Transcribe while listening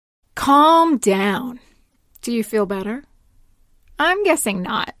Calm down. Do you feel better? I'm guessing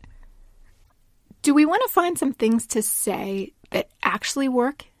not. Do we want to find some things to say that actually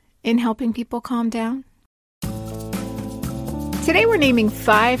work in helping people calm down? Today we're naming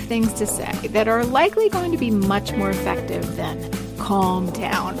 5 things to say that are likely going to be much more effective than calm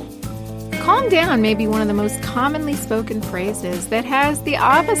down. Calm down may be one of the most commonly spoken phrases that has the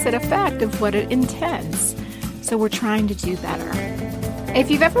opposite effect of what it intends. So we're trying to do better. If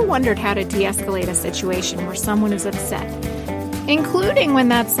you've ever wondered how to de-escalate a situation where someone is upset, including when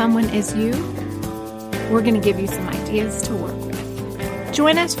that someone is you, we're going to give you some ideas to work with.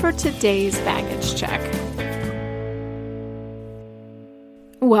 Join us for today's Baggage Check.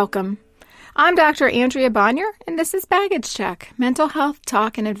 Welcome. I'm Dr. Andrea Bonnier, and this is Baggage Check, mental health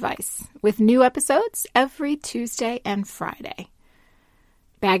talk and advice, with new episodes every Tuesday and Friday.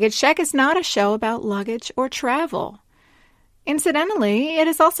 Baggage Check is not a show about luggage or travel. Incidentally, it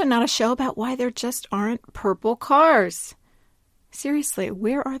is also not a show about why there just aren't purple cars. Seriously,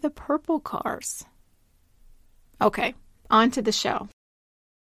 where are the purple cars? Okay, on to the show.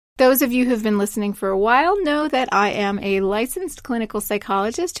 Those of you who've been listening for a while know that I am a licensed clinical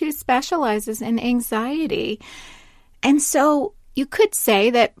psychologist who specializes in anxiety. And so you could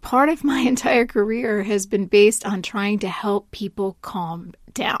say that part of my entire career has been based on trying to help people calm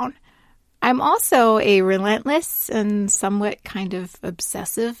down. I'm also a relentless and somewhat kind of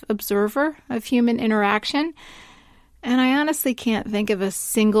obsessive observer of human interaction. And I honestly can't think of a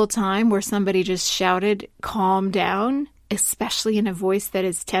single time where somebody just shouted, "Calm down," especially in a voice that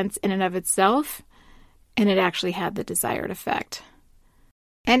is tense in and of itself, and it actually had the desired effect.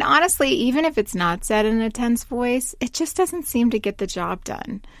 And honestly, even if it's not said in a tense voice, it just doesn't seem to get the job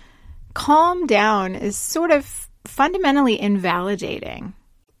done. Calm down is sort of fundamentally invalidating.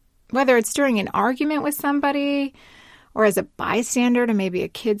 Whether it's during an argument with somebody, or as a bystander to maybe a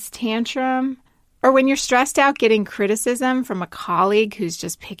kid's tantrum, or when you're stressed out getting criticism from a colleague who's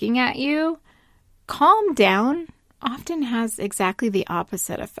just picking at you, calm down often has exactly the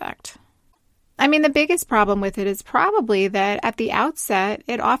opposite effect. I mean, the biggest problem with it is probably that at the outset,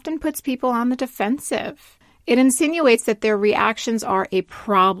 it often puts people on the defensive. It insinuates that their reactions are a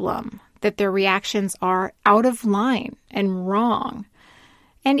problem, that their reactions are out of line and wrong.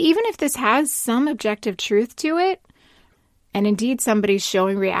 And even if this has some objective truth to it, and indeed somebody's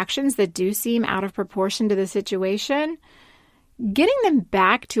showing reactions that do seem out of proportion to the situation, getting them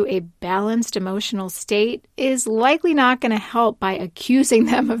back to a balanced emotional state is likely not going to help by accusing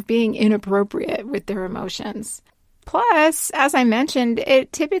them of being inappropriate with their emotions. Plus, as I mentioned,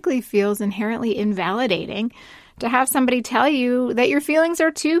 it typically feels inherently invalidating to have somebody tell you that your feelings are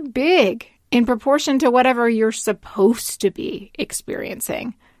too big in proportion to whatever you're supposed to be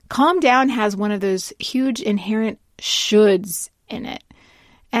experiencing. Calm down has one of those huge inherent shoulds in it.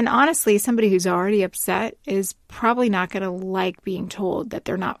 And honestly, somebody who's already upset is probably not going to like being told that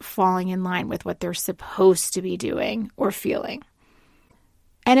they're not falling in line with what they're supposed to be doing or feeling.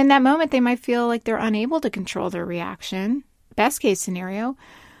 And in that moment, they might feel like they're unable to control their reaction, best case scenario.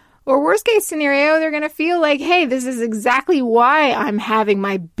 Or worst case scenario, they're going to feel like, hey, this is exactly why I'm having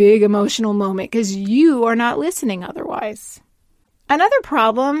my big emotional moment, because you are not listening otherwise. Another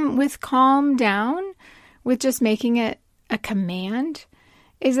problem with calm down, with just making it a command,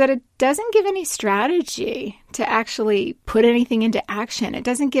 is that it doesn't give any strategy to actually put anything into action. It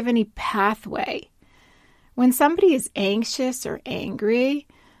doesn't give any pathway. When somebody is anxious or angry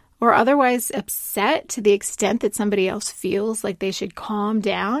or otherwise upset to the extent that somebody else feels like they should calm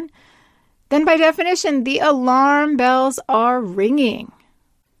down, then by definition, the alarm bells are ringing.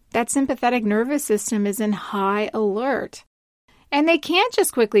 That sympathetic nervous system is in high alert. And they can't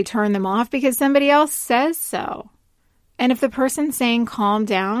just quickly turn them off because somebody else says so. And if the person saying calm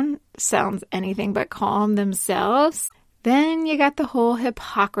down sounds anything but calm themselves, then you got the whole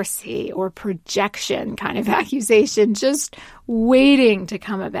hypocrisy or projection kind of accusation just waiting to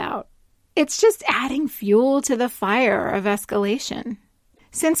come about. It's just adding fuel to the fire of escalation.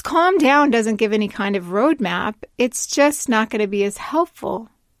 Since calm down doesn't give any kind of roadmap, it's just not going to be as helpful.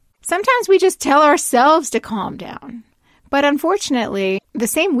 Sometimes we just tell ourselves to calm down. But unfortunately, the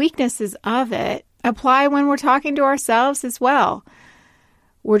same weaknesses of it apply when we're talking to ourselves as well.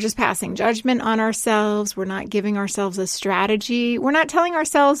 We're just passing judgment on ourselves. We're not giving ourselves a strategy. We're not telling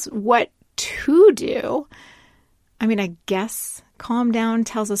ourselves what to do. I mean, I guess calm down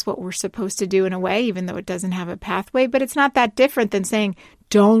tells us what we're supposed to do in a way, even though it doesn't have a pathway, but it's not that different than saying,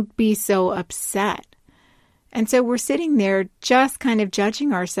 don't be so upset. And so we're sitting there just kind of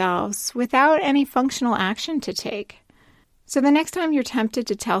judging ourselves without any functional action to take. So the next time you're tempted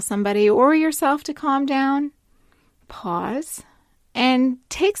to tell somebody or yourself to calm down, pause and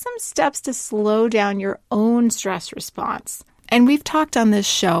take some steps to slow down your own stress response. And we've talked on this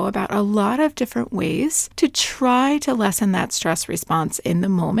show about a lot of different ways to try to lessen that stress response in the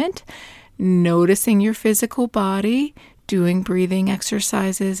moment, noticing your physical body, doing breathing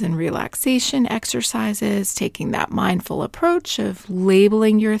exercises and relaxation exercises, taking that mindful approach of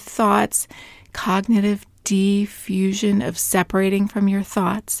labeling your thoughts, cognitive diffusion of separating from your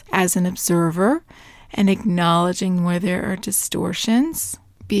thoughts as an observer and acknowledging where there are distortions,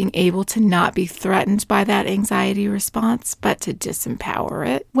 being able to not be threatened by that anxiety response, but to disempower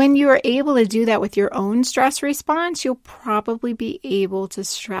it. When you are able to do that with your own stress response, you'll probably be able to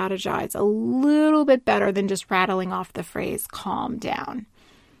strategize a little bit better than just rattling off the phrase, calm down.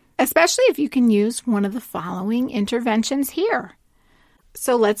 Especially if you can use one of the following interventions here.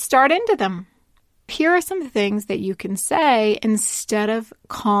 So let's start into them. Here are some things that you can say instead of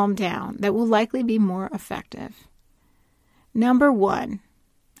calm down that will likely be more effective. Number 1,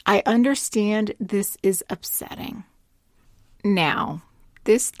 I understand this is upsetting. Now,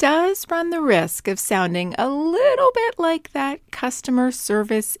 this does run the risk of sounding a little bit like that customer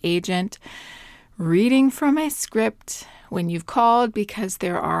service agent reading from a script when you've called because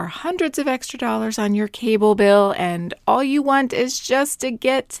there are hundreds of extra dollars on your cable bill and all you want is just to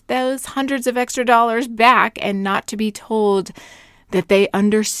get those hundreds of extra dollars back and not to be told that they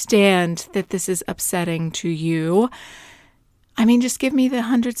understand that this is upsetting to you. I mean, just give me the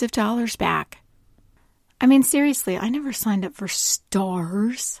hundreds of dollars back. I mean, seriously, I never signed up for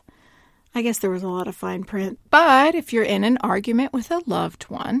stars. I guess there was a lot of fine print. But if you're in an argument with a loved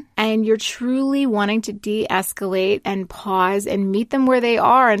one and you're truly wanting to de-escalate and pause and meet them where they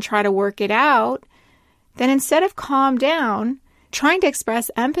are and try to work it out, then instead of calm down, trying to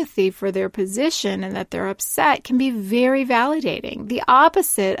express empathy for their position and that they're upset can be very validating. The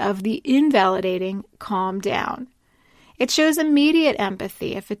opposite of the invalidating calm down. It shows immediate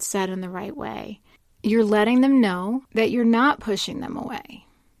empathy if it's said in the right way. You're letting them know that you're not pushing them away.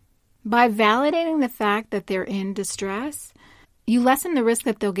 By validating the fact that they're in distress, you lessen the risk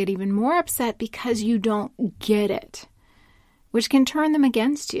that they'll get even more upset because you don't get it, which can turn them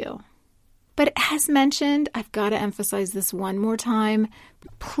against you. But as mentioned, I've got to emphasize this one more time.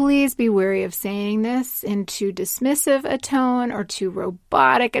 Please be wary of saying this in too dismissive a tone or too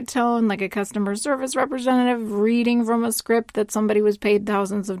robotic a tone, like a customer service representative reading from a script that somebody was paid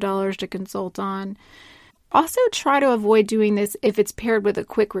thousands of dollars to consult on. Also, try to avoid doing this if it's paired with a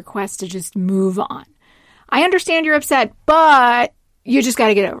quick request to just move on. I understand you're upset, but you just got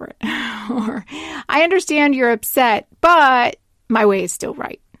to get over it. Or, I understand you're upset, but my way is still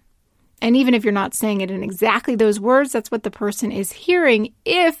right. And even if you're not saying it in exactly those words, that's what the person is hearing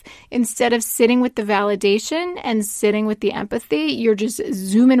if instead of sitting with the validation and sitting with the empathy, you're just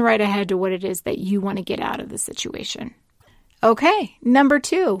zooming right ahead to what it is that you want to get out of the situation. Okay, number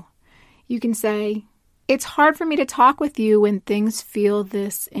 2, you can say, it's hard for me to talk with you when things feel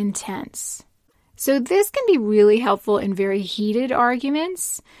this intense. So this can be really helpful in very heated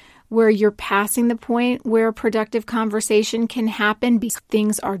arguments where you're passing the point where a productive conversation can happen because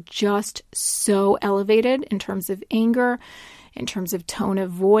things are just so elevated in terms of anger, in terms of tone of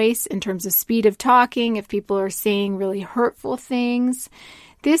voice, in terms of speed of talking, if people are saying really hurtful things.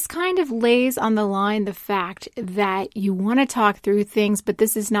 This kind of lays on the line the fact that you want to talk through things, but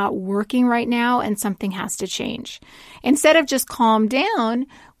this is not working right now and something has to change. Instead of just calm down,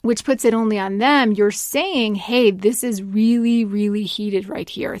 which puts it only on them, you're saying, hey, this is really, really heated right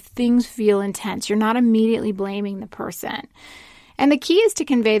here. Things feel intense. You're not immediately blaming the person. And the key is to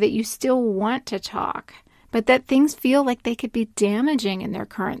convey that you still want to talk, but that things feel like they could be damaging in their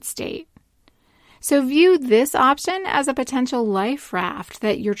current state. So view this option as a potential life raft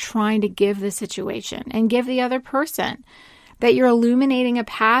that you're trying to give the situation and give the other person, that you're illuminating a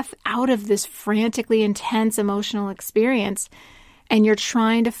path out of this frantically intense emotional experience and you're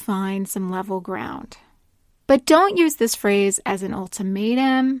trying to find some level ground. But don't use this phrase as an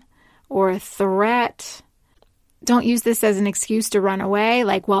ultimatum or a threat. Don't use this as an excuse to run away,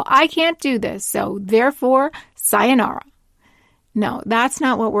 like, well, I can't do this, so therefore, sayonara. No, that's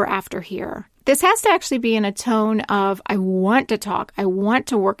not what we're after here. This has to actually be in a tone of, I want to talk, I want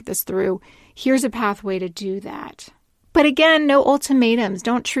to work this through. Here's a pathway to do that. But again, no ultimatums.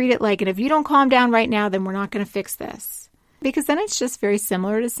 Don't treat it like, and if you don't calm down right now, then we're not going to fix this. Because then it's just very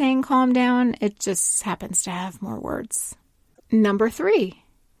similar to saying calm down. It just happens to have more words. Number 3,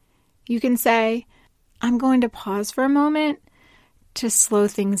 you can say, I'm going to pause for a moment to slow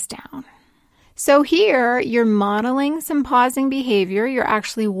things down. So here, you're modeling some pausing behavior. You're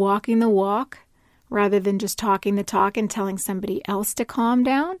actually walking the walk rather than just talking the talk and telling somebody else to calm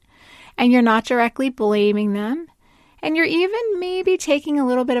down. And you're not directly blaming them. And you're even maybe taking a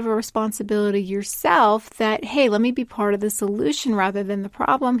little bit of a responsibility yourself that, hey, let me be part of the solution rather than the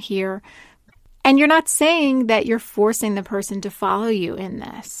problem here. And you're not saying that you're forcing the person to follow you in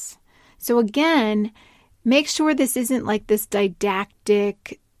this. So again, make sure this isn't like this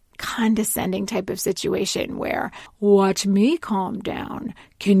didactic, condescending type of situation where, watch me calm down.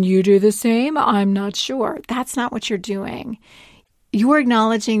 Can you do the same? I'm not sure. That's not what you're doing. You're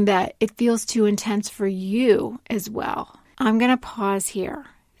acknowledging that it feels too intense for you as well. I'm going to pause here.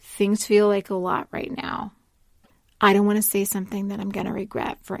 Things feel like a lot right now. I don't want to say something that I'm going to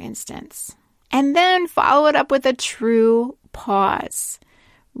regret, for instance. And then follow it up with a true pause.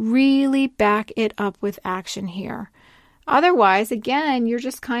 Really back it up with action here. Otherwise, again, you're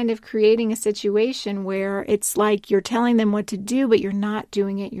just kind of creating a situation where it's like you're telling them what to do, but you're not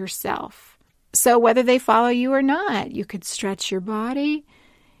doing it yourself. So whether they follow you or not, you could stretch your body.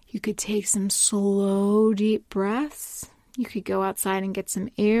 You could take some slow, deep breaths. You could go outside and get some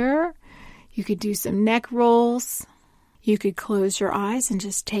air. You could do some neck rolls. You could close your eyes and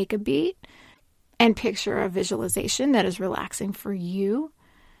just take a beat and picture a visualization that is relaxing for you.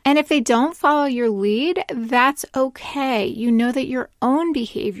 And if they don't follow your lead, that's okay. You know that your own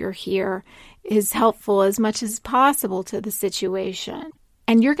behavior here is helpful as much as possible to the situation.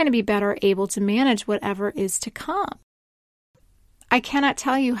 And you're going to be better able to manage whatever is to come. I cannot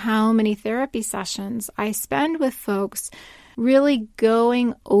tell you how many therapy sessions I spend with folks really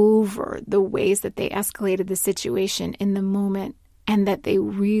going over the ways that they escalated the situation in the moment and that they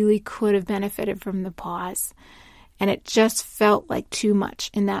really could have benefited from the pause. And it just felt like too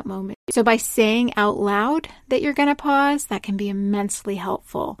much in that moment. So by saying out loud that you're going to pause, that can be immensely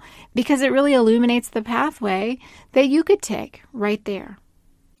helpful because it really illuminates the pathway that you could take right there.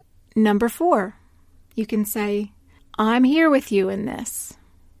 Number 4, you can say, I'm here with you in this.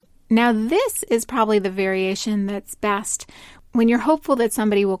 Now, this is probably the variation that's best when you're hopeful that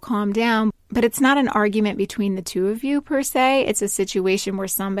somebody will calm down, but it's not an argument between the two of you per se. It's a situation where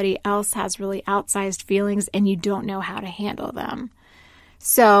somebody else has really outsized feelings and you don't know how to handle them.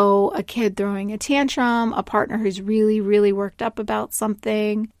 So a kid throwing a tantrum, a partner who's really, really worked up about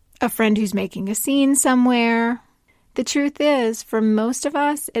something, a friend who's making a scene somewhere. The truth is, for most of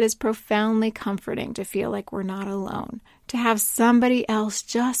us, it is profoundly comforting to feel like we're not alone, to have somebody else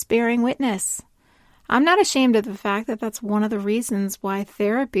just bearing witness. I'm not ashamed of the fact that that's one of the reasons why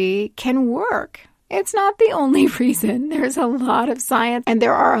therapy can work. It's not the only reason. There's a lot of science, and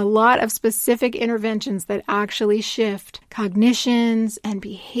there are a lot of specific interventions that actually shift cognitions and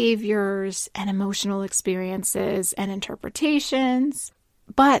behaviors and emotional experiences and interpretations.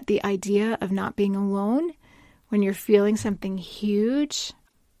 But the idea of not being alone when you're feeling something huge,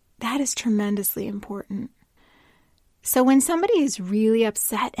 that is tremendously important. So when somebody is really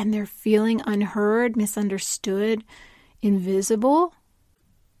upset and they're feeling unheard, misunderstood, invisible,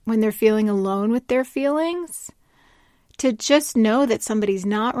 when they're feeling alone with their feelings, to just know that somebody's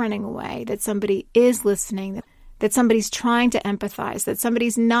not running away, that somebody is listening, that somebody's trying to empathize, that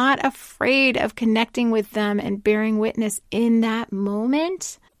somebody's not afraid of connecting with them and bearing witness in that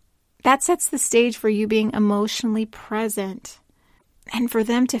moment, that sets the stage for you being emotionally present and for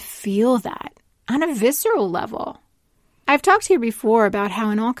them to feel that on a visceral level. I've talked here before about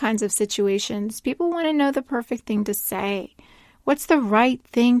how in all kinds of situations, people want to know the perfect thing to say. What's the right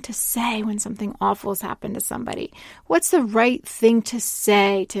thing to say when something awful has happened to somebody? What's the right thing to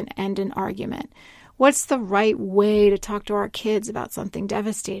say to end an argument? What's the right way to talk to our kids about something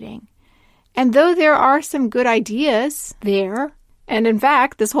devastating? And though there are some good ideas there, and in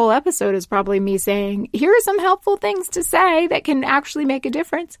fact, this whole episode is probably me saying, here are some helpful things to say that can actually make a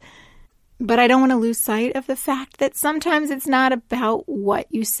difference. But I don't want to lose sight of the fact that sometimes it's not about what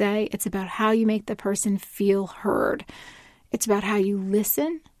you say. It's about how you make the person feel heard. It's about how you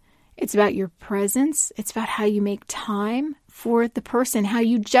listen. It's about your presence. It's about how you make time for the person, how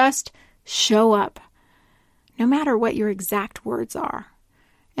you just show up, no matter what your exact words are.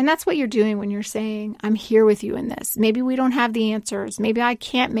 And that's what you're doing when you're saying, I'm here with you in this. Maybe we don't have the answers. Maybe I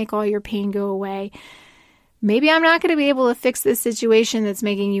can't make all your pain go away. Maybe I'm not going to be able to fix this situation that's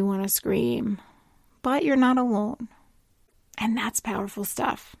making you want to scream. But you're not alone. And that's powerful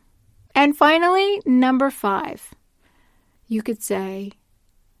stuff. And finally, number 5. You could say,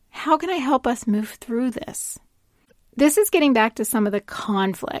 how can I help us move through this? This is getting back to some of the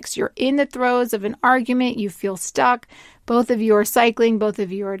conflicts. You're in the throes of an argument. You feel stuck. Both of you are cycling. Both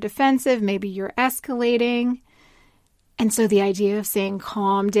of you are defensive. Maybe you're escalating. And so the idea of saying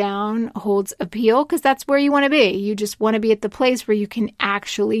calm down holds appeal because that's where you want to be. You just want to be at the place where you can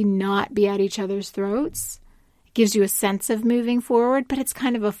actually not be at each other's throats. gives you a sense of moving forward, but it's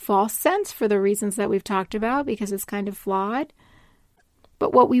kind of a false sense for the reasons that we've talked about because it's kind of flawed.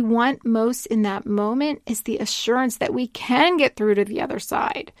 But what we want most in that moment is the assurance that we can get through to the other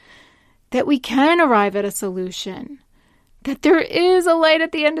side, that we can arrive at a solution, that there is a light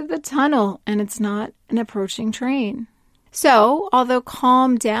at the end of the tunnel and it's not an approaching train. So, although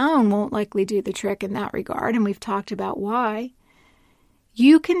calm down won't likely do the trick in that regard, and we've talked about why,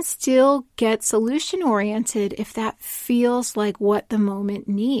 you can still get solution-oriented if that feels like what the moment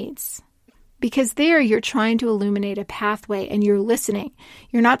needs. Because there you're trying to illuminate a pathway and you're listening.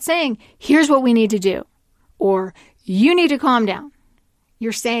 You're not saying, here's what we need to do, or you need to calm down.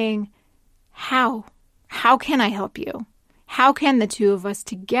 You're saying, how? How can I help you? How can the two of us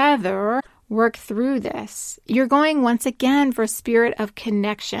together work through this? You're going once again for a spirit of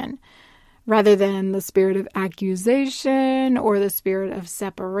connection rather than the spirit of accusation or the spirit of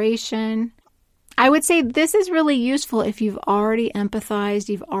separation. I would say this is really useful if you've already empathized,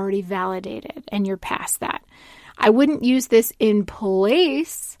 you've already validated, and you're past that. I wouldn't use this in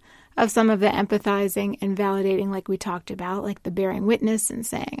place of some of the empathizing and validating like we talked about, like the bearing witness and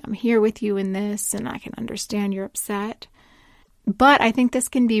saying, I'm here with you in this and I can understand you're upset. But I think this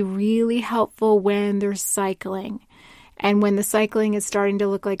can be really helpful when there's cycling. And when the cycling is starting to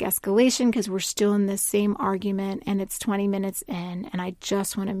look like escalation because we're still in this same argument and it's 20 minutes in and I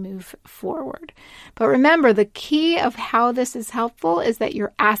just want to move forward. But remember, the key of how this is helpful is that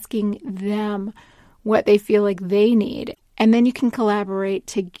you're asking them what they feel like they need. And then you can collaborate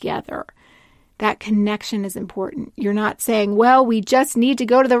together. That connection is important. You're not saying, well, we just need to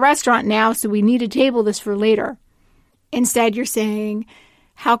go to the restaurant now, so we need to table this for later. Instead, you're saying,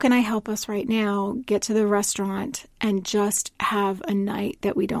 how can I help us right now get to the restaurant and just have a night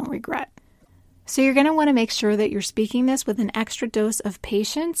that we don't regret? So you're going to want to make sure that you're speaking this with an extra dose of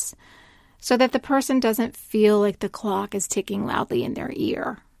patience so that the person doesn't feel like the clock is ticking loudly in their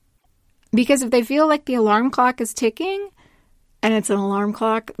ear. Because if they feel like the alarm clock is ticking and it's an alarm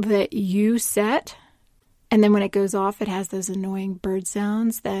clock that you set, and then when it goes off, it has those annoying bird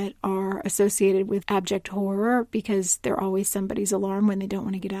sounds that are associated with abject horror because they're always somebody's alarm when they don't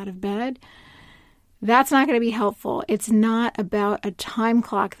want to get out of bed. That's not going to be helpful. It's not about a time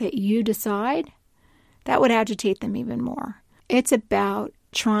clock that you decide. That would agitate them even more. It's about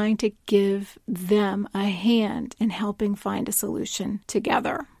trying to give them a hand in helping find a solution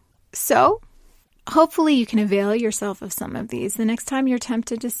together. So, hopefully you can avail yourself of some of these the next time you're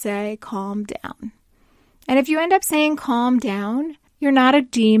tempted to say, calm down. And if you end up saying calm down, you're not a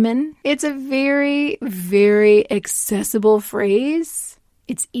demon. It's a very, very accessible phrase.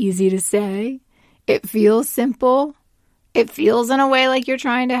 It's easy to say. It feels simple. It feels in a way like you're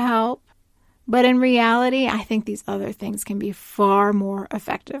trying to help. But in reality, I think these other things can be far more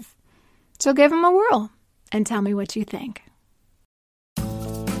effective. So give them a whirl and tell me what you think.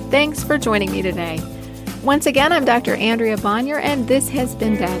 Thanks for joining me today. Once again, I'm Dr. Andrea Bonier, and this has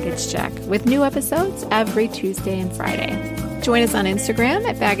been Baggage Check, with new episodes every Tuesday and Friday. Join us on Instagram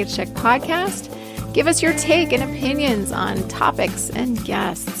at Baggage Check Podcast. Give us your take and opinions on topics and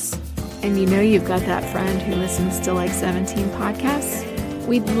guests. And you know you've got that friend who listens to like 17 podcasts.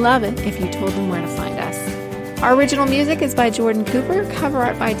 We'd love it if you told them where to find us. Our original music is by Jordan Cooper, cover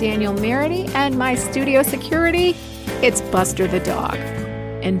art by Daniel Merity, and my studio security, it's Buster the dog.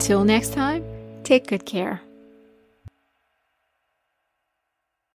 Until next time, take good care.